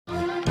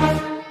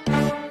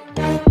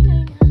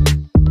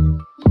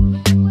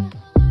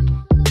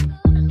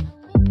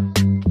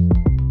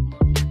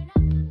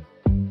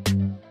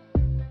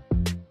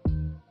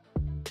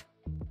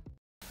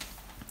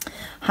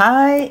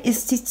Hi,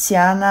 it's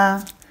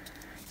Tiziana.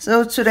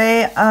 So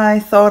today I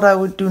thought I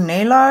would do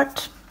nail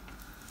art.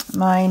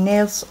 My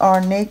nails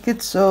are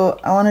naked, so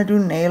I want to do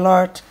nail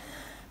art.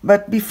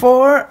 But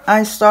before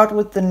I start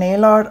with the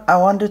nail art, I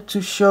wanted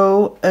to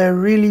show a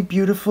really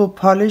beautiful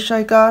polish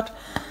I got.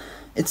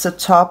 It's a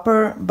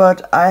topper,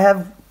 but I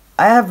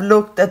have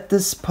looked at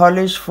this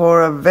polish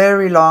for a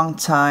very long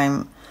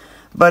time.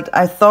 But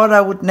I thought I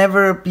would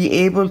never be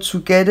able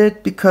to get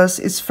it because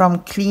it's from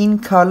Clean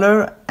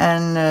Color,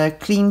 and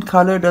Clean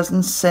Color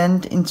doesn't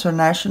send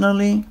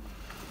internationally.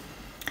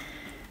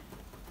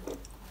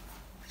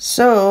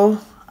 So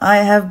I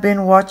have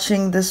been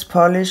watching this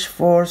polish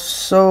for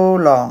so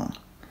long.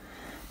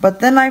 But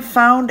then I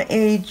found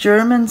a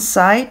German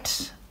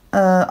site,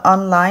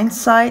 online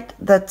site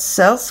that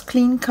sells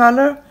Clean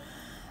Color,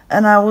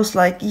 and I was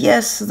like,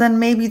 yes, then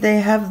maybe they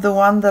have the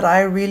one that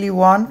I really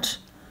want.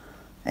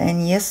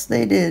 And yes,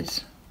 they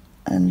did.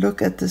 And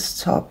look at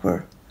this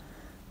topper.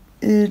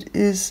 It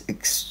is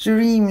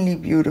extremely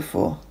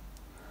beautiful.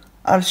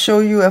 I'll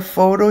show you a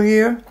photo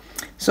here.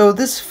 So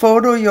this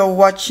photo you're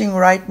watching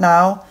right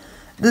now,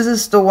 this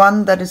is the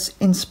one that has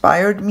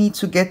inspired me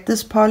to get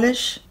this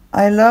polish.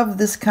 I love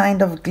this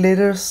kind of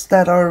glitters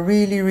that are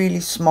really,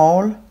 really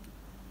small.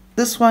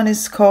 This one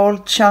is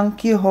called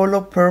Chunky Hollow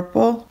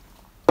Purple.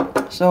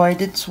 So I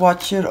did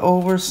swatch it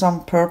over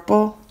some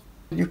purple.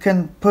 You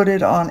can put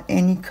it on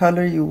any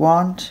color you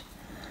want.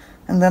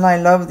 And then I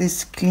love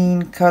these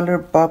Clean Color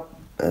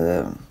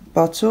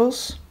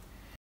bottles.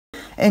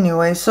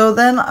 Anyway, so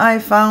then I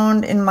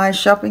found in my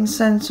shopping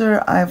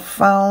center, I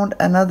found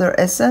another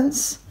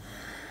essence.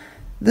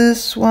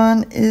 This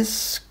one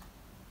is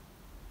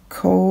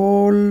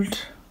called,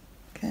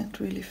 can't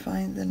really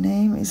find the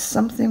name, it's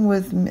something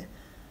with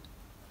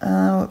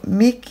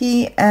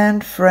Mickey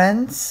and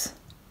Friends.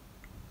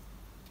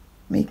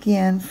 Mickey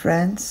and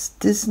Friends,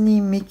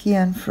 Disney Mickey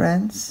and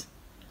Friends.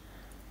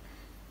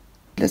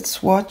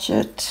 Let's watch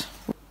it.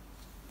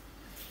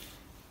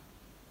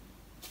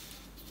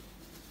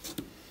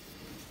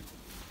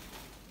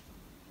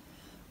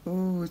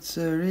 Oh, it's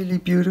a really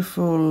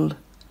beautiful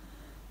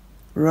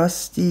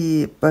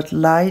rusty but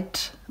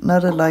light,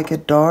 not like a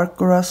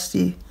dark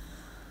rusty,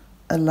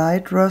 a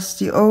light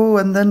rusty. Oh,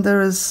 and then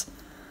there is,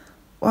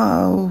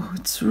 wow,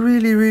 it's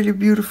really, really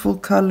beautiful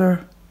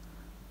color.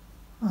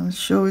 I'll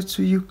show it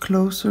to you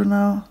closer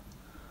now.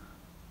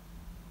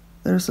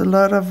 There's a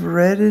lot of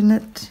red in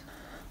it.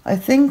 I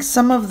think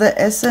some of the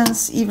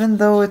essence, even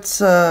though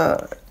it's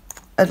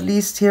at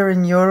least here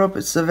in Europe,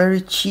 it's a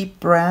very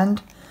cheap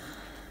brand.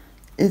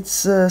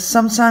 It's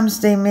sometimes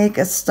they make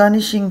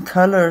astonishing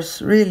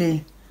colors,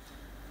 really,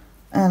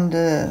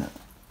 and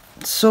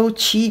so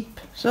cheap,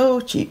 so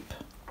cheap.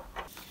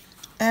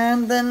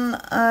 And then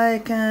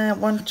I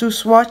want to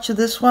swatch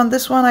this one.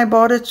 This one I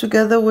bought it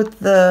together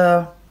with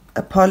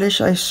a polish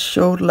I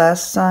showed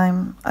last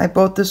time. I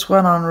bought this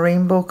one on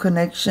Rainbow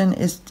Connection.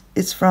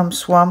 It's from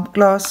Swamp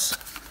Gloss.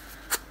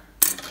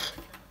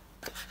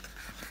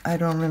 I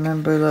don't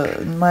remember.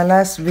 In my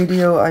last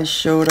video I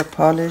showed a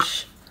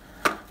polish.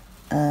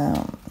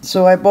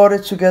 So I bought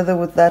it together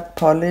with that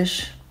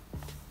polish.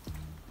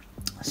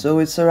 So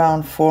it's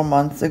around 4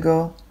 months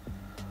ago.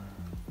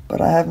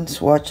 But I haven't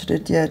swatched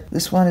it yet.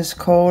 This one is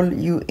called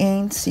You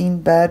Ain't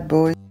Seen Bad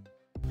Boys.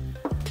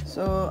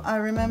 So I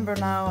remember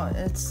now,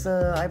 it's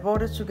I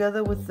bought it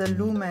together with the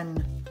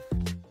Lumen.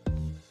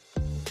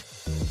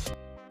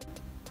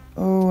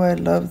 Oh, I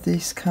love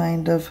these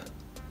kind of,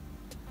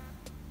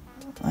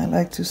 I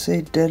like to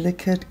say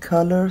delicate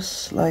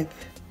colors, like,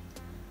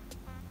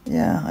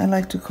 yeah, I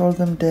like to call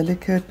them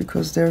delicate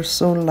because they're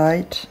so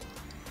light.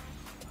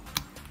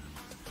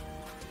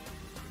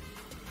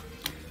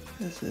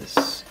 This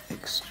is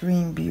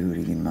extreme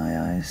beauty in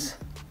my eyes.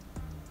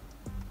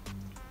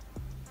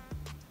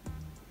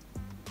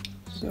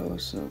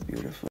 So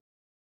beautiful.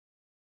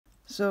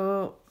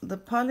 So the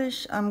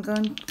polish I'm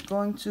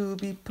going to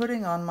be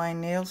putting on my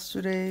nails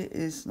today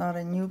is not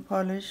a new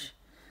polish,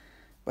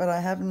 but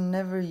I have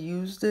never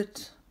used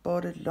it.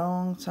 Bought it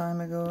long time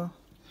ago.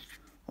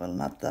 Well,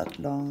 not that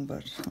long,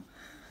 but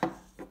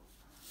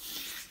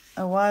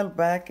a while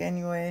back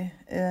anyway.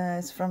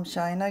 It's from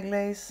China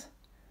Glaze,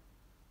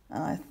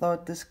 and I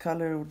thought this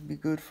color would be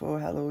good for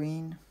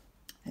Halloween.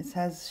 It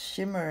has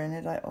shimmer in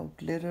it, or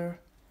glitter.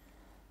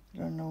 I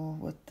don't know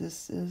what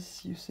this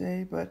is, you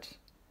say, but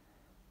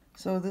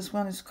so this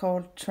one is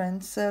called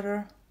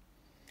Trendsetter,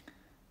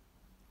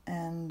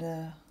 and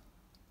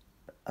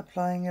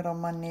applying it on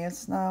my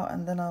nails now,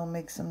 and then I'll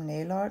make some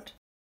nail art.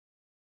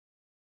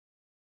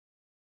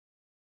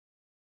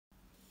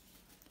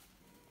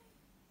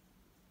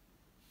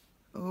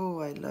 Oh,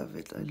 I love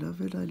it, I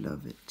love it, I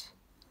love it.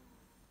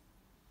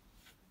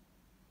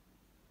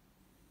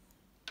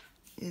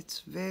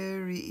 It's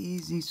very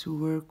easy to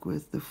work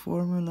with. The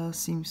formula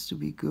seems to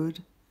be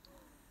good.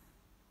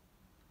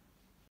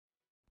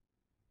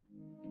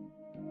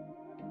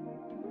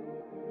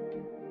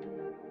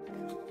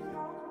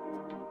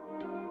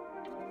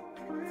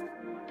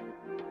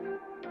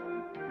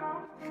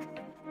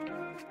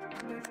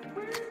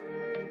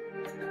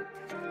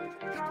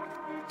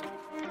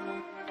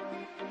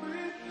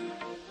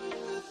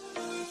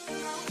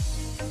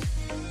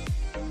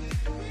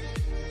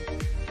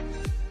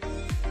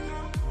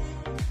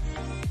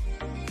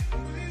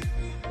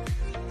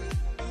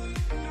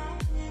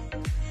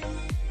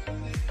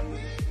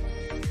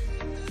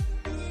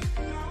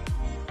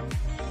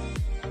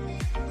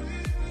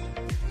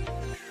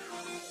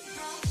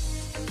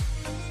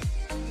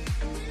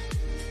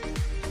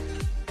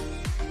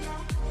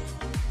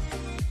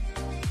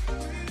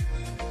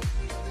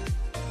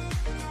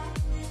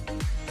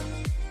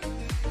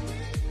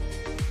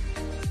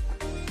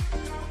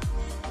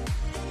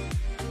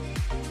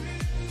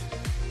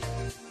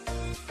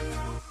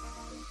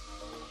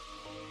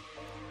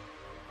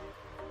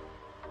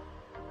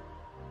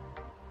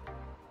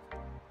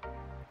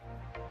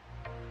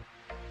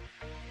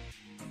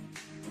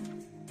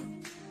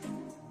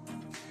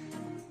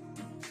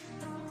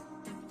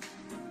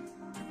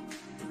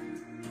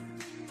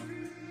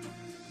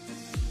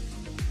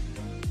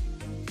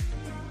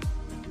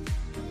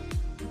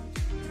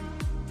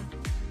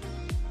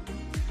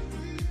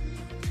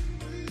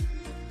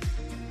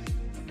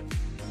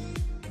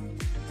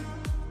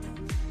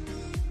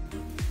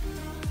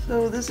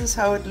 So this is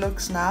how it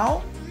looks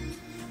now.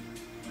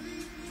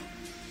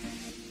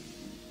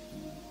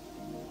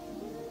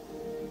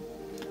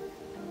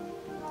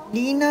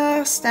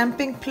 Nina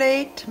stamping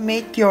plate,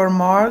 make your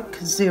mark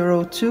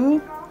 02.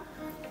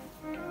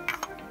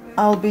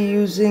 I'll be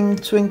using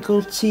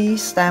Twinkle Tea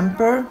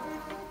stamper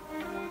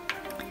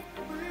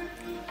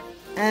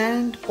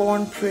and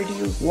Born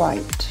Pretty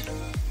white.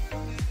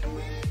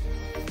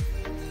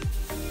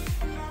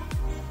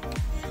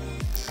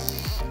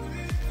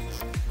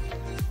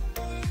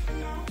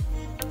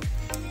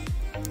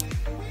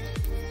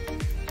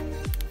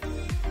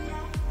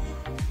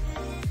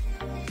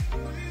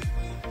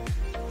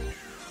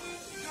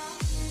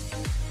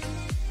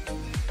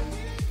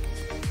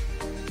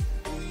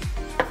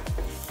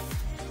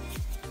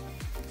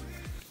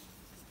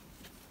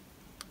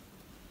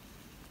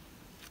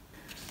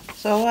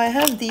 So I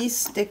have these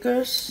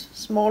stickers,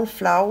 small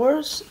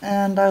flowers,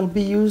 and I'll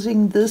be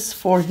using this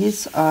for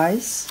his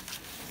eyes.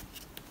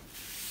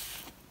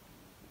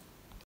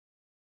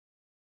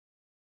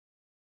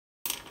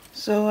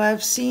 So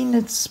I've seen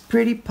it's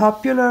pretty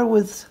popular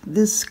with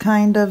this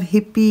kind of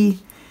hippie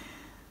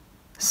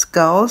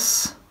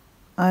skulls.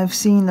 I've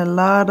seen a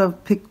lot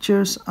of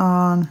pictures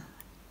on,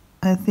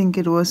 I think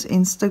it was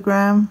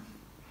Instagram,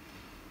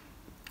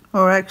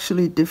 or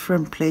actually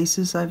different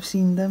places I've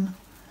seen them.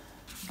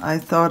 I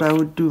thought I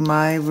would do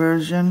my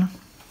version.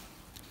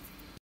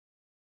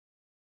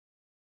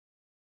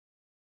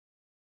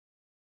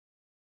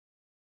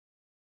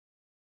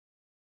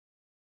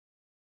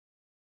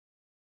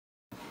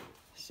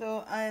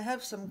 So I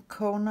have some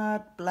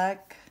coconut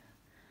black,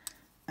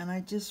 and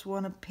I just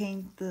want to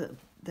paint the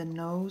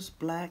nose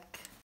black.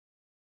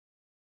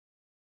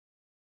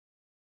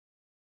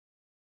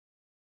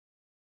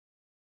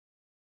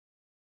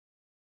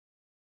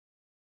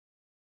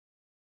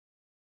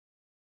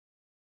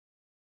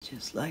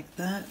 Just like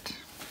that.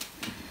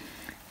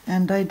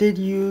 And I did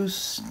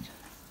use,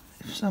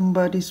 if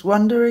somebody's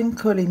wondering,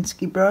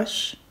 Kolinsky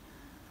brush,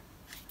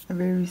 a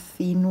very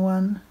thin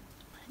one.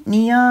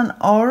 Neon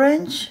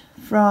orange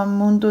from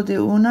Mundo de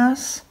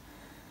Unas,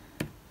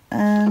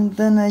 and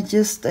then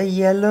just a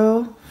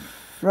yellow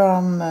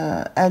from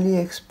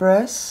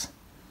AliExpress,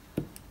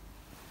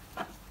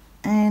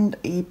 and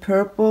a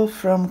purple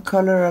from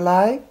Color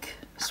Alike,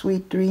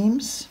 Sweet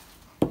Dreams,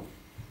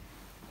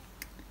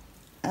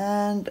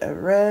 and a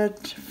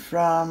red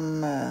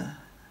from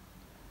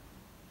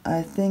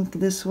I think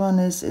this one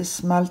is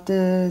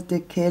Esmalte de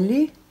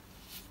Kelly.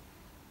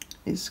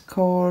 It's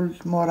called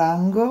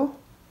Morango.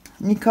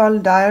 Nicole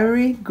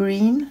Diary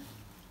green.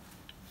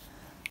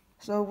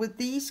 So with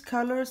these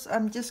colors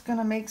I'm just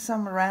gonna make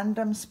some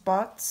random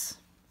spots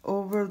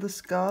over the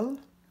skull.